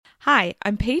Hi,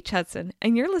 I'm Paige Hudson,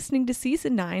 and you're listening to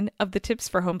Season 9 of the Tips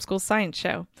for Homeschool Science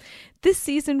Show. This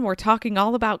season, we're talking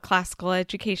all about classical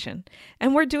education,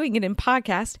 and we're doing it in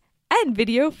podcast and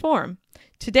video form.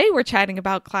 Today, we're chatting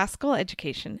about classical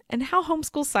education and how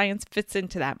homeschool science fits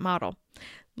into that model.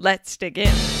 Let's dig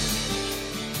in.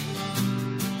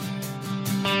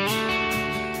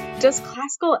 Does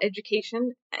classical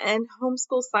education and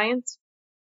homeschool science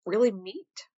really meet?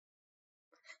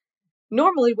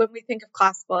 Normally, when we think of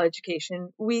classical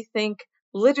education, we think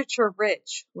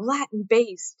literature-rich,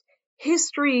 Latin-based,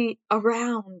 history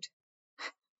around,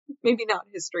 maybe not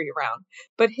history around,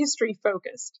 but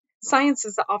history-focused. Science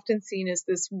is often seen as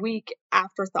this weak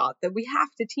afterthought that we have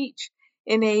to teach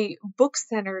in a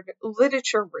book-centered,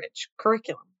 literature-rich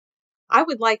curriculum. I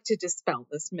would like to dispel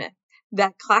this myth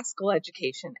that classical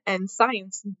education and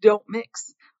science don't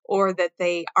mix, or that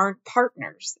they aren't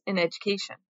partners in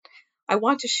education. I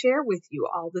want to share with you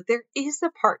all that there is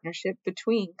a partnership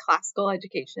between classical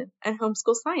education and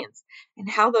homeschool science and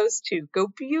how those two go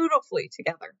beautifully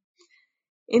together.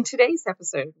 In today's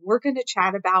episode, we're going to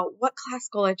chat about what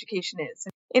classical education is.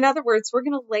 In other words, we're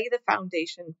going to lay the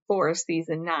foundation for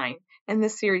Season 9 and the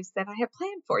series that I have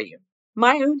planned for you.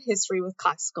 My own history with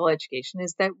classical education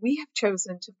is that we have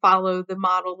chosen to follow the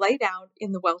model laid out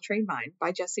in The Well-Trained Mind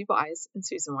by Jessie Wise and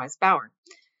Susan Wise Bauer.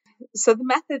 So the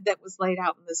method that was laid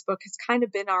out in this book has kind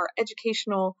of been our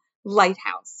educational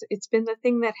lighthouse. It's been the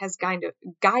thing that has kind of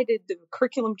guided the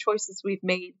curriculum choices we've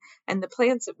made and the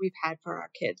plans that we've had for our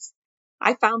kids.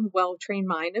 I found The Well-Trained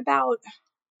Mind about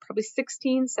probably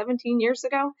 16, 17 years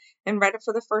ago and read it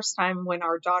for the first time when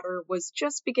our daughter was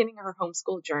just beginning her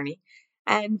homeschool journey,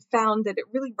 and found that it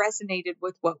really resonated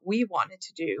with what we wanted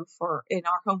to do in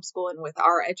our homeschool and with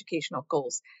our educational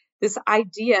goals. This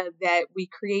idea that we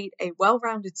create a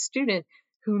well-rounded student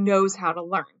who knows how to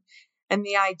learn, and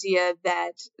the idea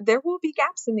that there will be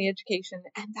gaps in the education,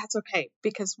 and that's okay,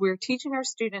 because we're teaching our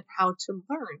student how to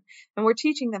learn, and we're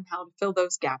teaching them how to fill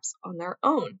those gaps on their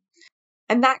own.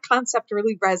 And that concept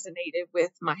really resonated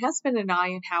with my husband and I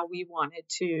and how we wanted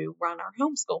to run our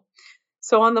homeschool.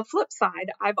 So on the flip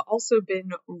side, I've also been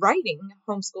writing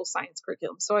homeschool science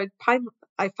curriculum. So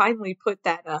I finally put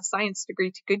that science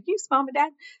degree to good use, Mom and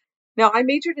Dad. Now, I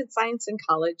majored in science in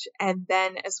college, and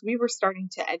then as we were starting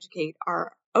to educate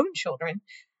our own children,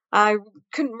 I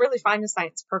couldn't really find a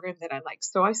science program that I liked.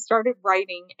 So I started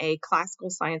writing a classical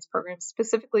science program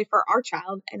specifically for our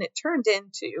child, and it turned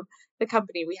into the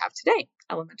company we have today,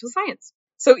 Elemental Science.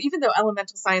 So even though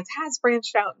Elemental Science has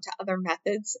branched out into other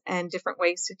methods and different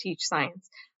ways to teach science,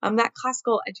 that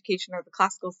classical education or the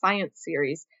classical science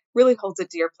series really holds a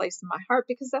dear place in my heart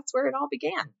because that's where it all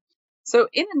began. So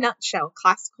in a nutshell,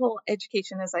 classical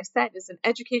education, as I said, is an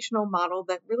educational model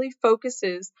that really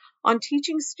focuses on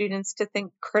teaching students to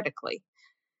think critically,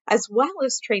 as well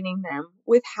as training them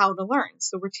with how to learn.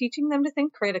 So we're teaching them to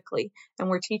think critically, and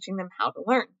we're teaching them how to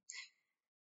learn.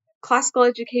 Classical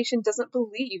education doesn't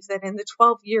believe that in the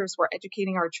 12 years we're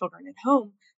educating our children at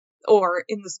home or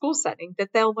in the school setting, that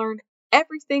they'll learn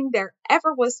everything there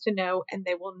ever was to know, and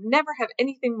they will never have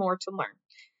anything more to learn.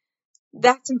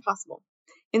 That's impossible.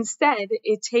 Instead,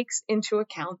 it takes into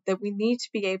account that we need to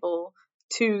be able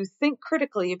to think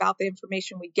critically about the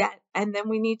information we get, and then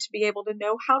we need to be able to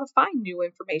know how to find new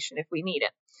information if we need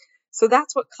it. So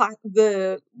that's what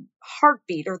the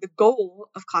heartbeat or the goal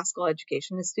of classical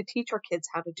education is, to teach our kids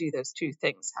how to do those two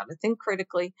things, how to think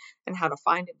critically and how to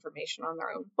find information on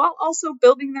their own, while also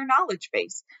building their knowledge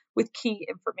base with key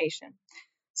information.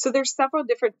 So there's several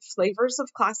different flavors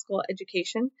of classical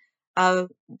education.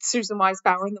 Susan Wise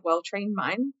Bauer and The Well-Trained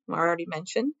Mind, I already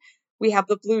mentioned. We have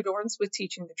the Bluedorns with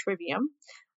Teaching the Trivium.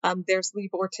 There's Lee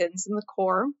Bortins in the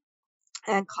Core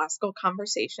and Classical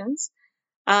Conversations.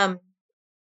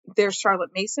 There's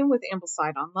Charlotte Mason with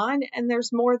Ambleside Online, and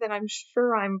there's more that I'm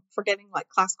sure I'm forgetting, like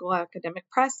Classical Academic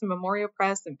Press and Memorial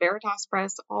Press and Veritas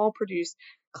Press, all produce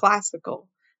classical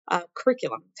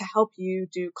curriculum to help you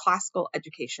do classical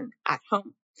education at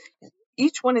home.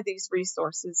 Each one of these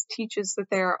resources teaches that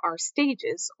there are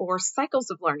stages or cycles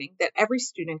of learning that every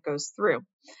student goes through.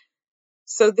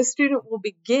 So the student will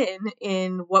begin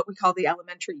in what we call the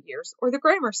elementary years or the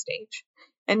grammar stage.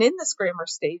 And in this grammar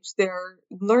stage, they're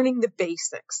learning the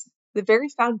basics, the very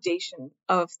foundation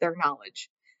of their knowledge.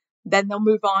 Then they'll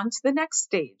move on to the next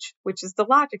stage, which is the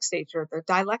logic stage or the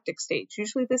dialectic stage.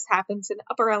 Usually this happens in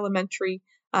upper elementary,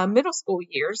 middle school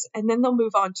years, and then they'll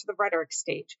move on to the rhetoric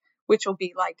stage, which will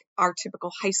be like our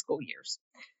typical high school years.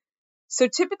 So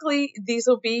typically these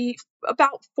will be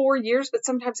about 4 years, but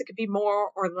sometimes it could be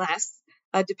more or less,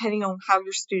 depending on how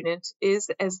your student is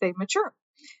as they mature.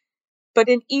 But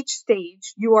in each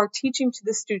stage, you are teaching to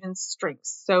the student's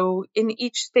strengths. So in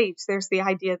each stage, there's the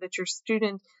idea that your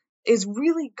student is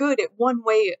really good at one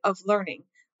way of learning,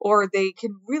 or they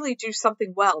can really do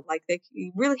something well, like they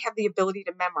really have the ability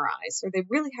to memorize, or they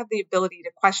really have the ability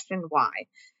to question why.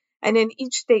 And in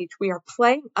each stage, we are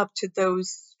playing up to those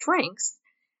strengths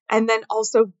and then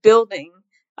also building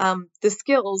the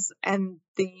skills and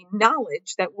the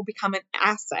knowledge that will become an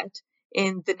asset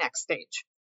in the next stage.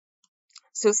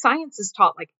 So science is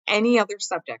taught like any other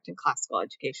subject in classical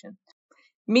education,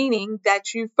 meaning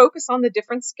that you focus on the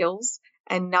different skills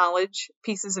and knowledge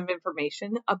pieces of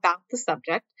information about the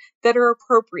subject that are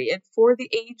appropriate for the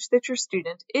age that your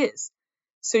student is.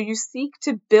 So you seek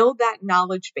to build that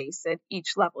knowledge base at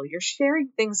each level. You're sharing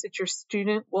things that your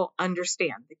student will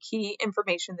understand, the key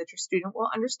information that your student will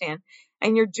understand,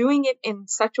 and you're doing it in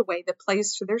such a way that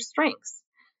plays to their strengths.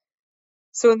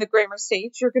 So in the grammar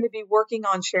stage, you're going to be working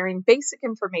on sharing basic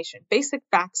information, basic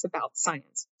facts about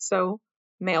science. So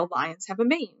male lions have a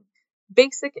mane,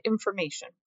 basic information.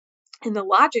 In the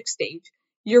logic stage,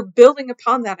 you're building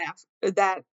upon that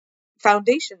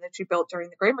foundation that you built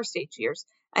during the grammar stage years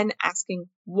and asking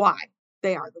why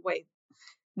they are the way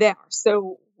they are.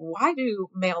 So why do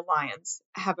male lions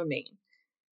have a mane?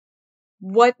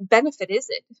 What benefit is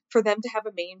it for them to have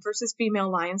a mane versus female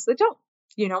lions that don't?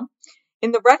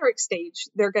 In the rhetoric stage,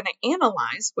 they're going to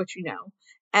analyze what you know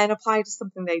and apply it to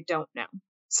something they don't know.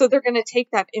 So they're going to take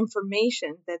that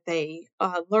information that they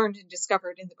learned and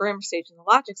discovered in the grammar stage and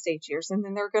the logic stage years, and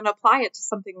then they're going to apply it to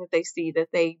something that they see that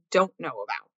they don't know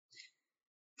about.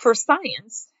 For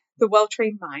science, the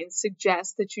well-trained mind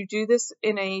suggests that you do this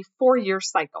in a 4-year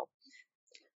cycle.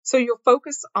 So you'll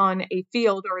focus on a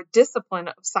field or a discipline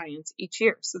of science each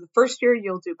year. So the first year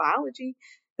you'll do biology,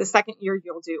 the second year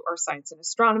you'll do earth science and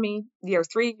astronomy, year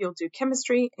 3 you'll do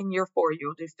chemistry, and year 4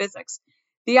 you'll do physics.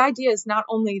 The idea is not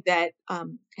only that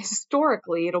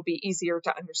historically it'll be easier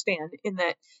to understand in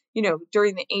that,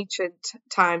 during the ancient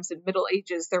times and Middle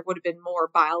Ages, there would have been more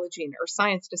biology and earth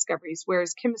science discoveries,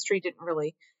 whereas chemistry didn't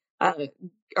really,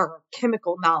 or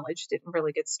chemical knowledge didn't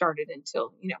really get started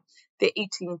until, the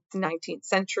 18th, 19th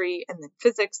century, and then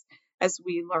physics as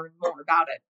we learn more about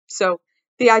it. So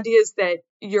the idea is that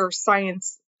your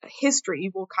science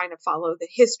history will kind of follow the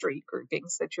history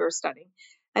groupings that you're studying.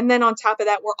 And then on top of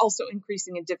that, we're also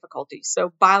increasing in difficulty.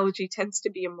 So biology tends to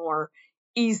be a more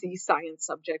easy science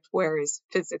subject, whereas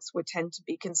physics would tend to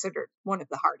be considered one of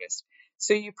the hardest.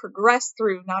 So you progress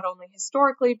through not only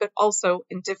historically, but also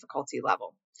in difficulty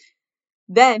level.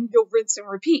 Then you'll rinse and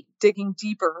repeat, digging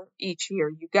deeper each year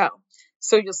you go.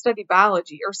 So you'll study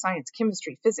biology, earth science,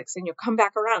 chemistry, physics, and you'll come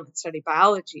back around and study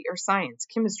biology, earth science,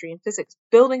 chemistry, and physics,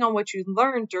 building on what you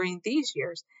learned during these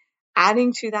years,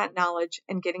 adding to that knowledge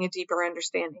and getting a deeper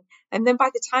understanding. And then by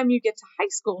the time you get to high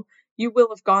school, you will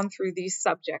have gone through these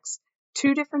subjects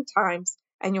 2 different times,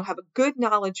 and you'll have a good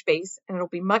knowledge base, and it'll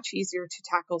be much easier to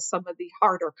tackle some of the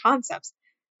harder concepts.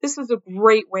 This is a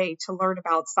great way to learn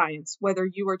about science, whether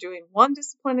you are doing one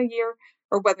discipline a year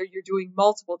or whether you're doing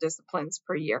multiple disciplines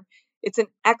per year. It's an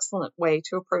excellent way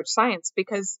to approach science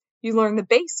because you learn the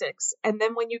basics, and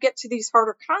then when you get to these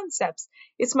harder concepts,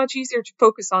 it's much easier to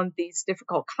focus on these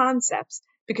difficult concepts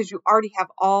because you already have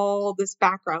all this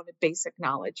background and basic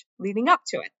knowledge leading up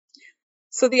to it.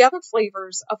 So the other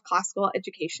flavors of classical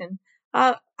education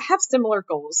have similar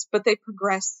goals, but they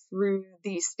progress through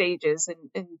these stages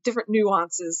and different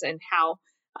nuances and how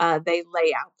they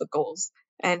lay out the goals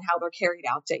and how they're carried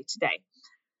out day to day.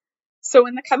 So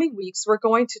in the coming weeks, we're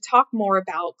going to talk more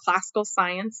about classical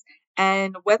science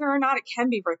and whether or not it can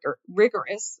be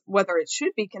rigorous, whether it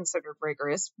should be considered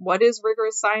rigorous, what is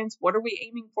rigorous science, what are we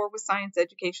aiming for with science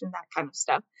education, that kind of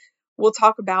stuff. We'll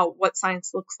talk about what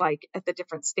science looks like at the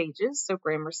different stages, so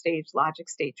grammar stage, logic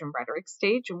stage, and rhetoric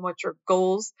stage, and what your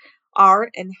goals are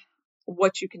and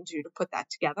what you can do to put that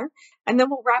together. And then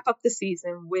we'll wrap up the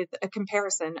season with a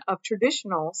comparison of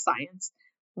traditional science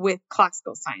with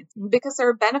classical science, because there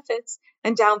are benefits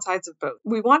and downsides of both.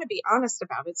 We want to be honest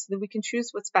about it so that we can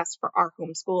choose what's best for our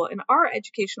homeschool and our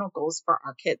educational goals for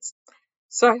our kids.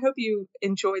 So I hope you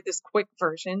enjoyed this quick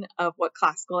version of what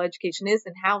classical education is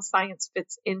and how science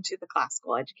fits into the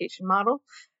classical education model.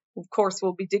 Of course,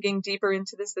 we'll be digging deeper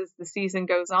into this as the season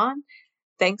goes on.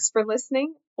 Thanks for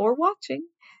listening or watching,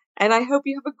 and I hope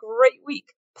you have a great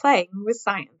week playing with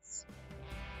science.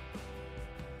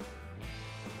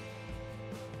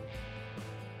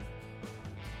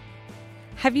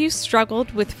 Have you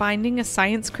struggled with finding a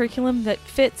science curriculum that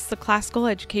fits the classical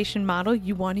education model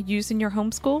you want to use in your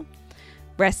homeschool?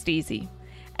 Rest easy.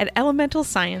 At Elemental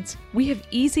Science, we have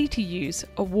easy-to-use,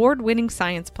 award-winning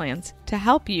science plans to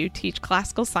help you teach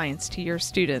classical science to your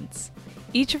students.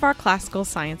 Each of our classical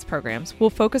science programs will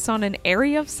focus on an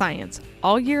area of science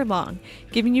all year long,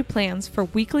 giving you plans for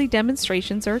weekly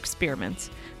demonstrations or experiments,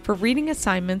 for reading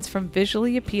assignments from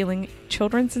visually appealing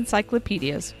children's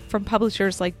encyclopedias from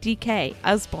publishers like DK,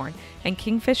 Usborne, and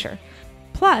Kingfisher.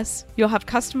 Plus, you'll have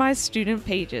customized student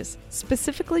pages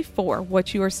specifically for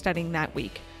what you are studying that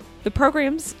week. The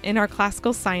programs in our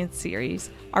classical science series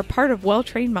are part of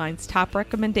Well-Trained Minds' top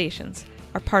recommendations,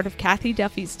 are part of Kathy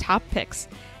Duffy's top picks,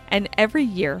 and every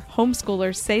year,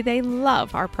 homeschoolers say they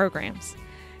love our programs.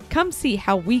 Come see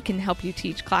how we can help you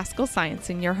teach classical science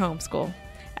in your homeschool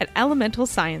at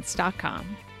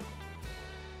elementalscience.com.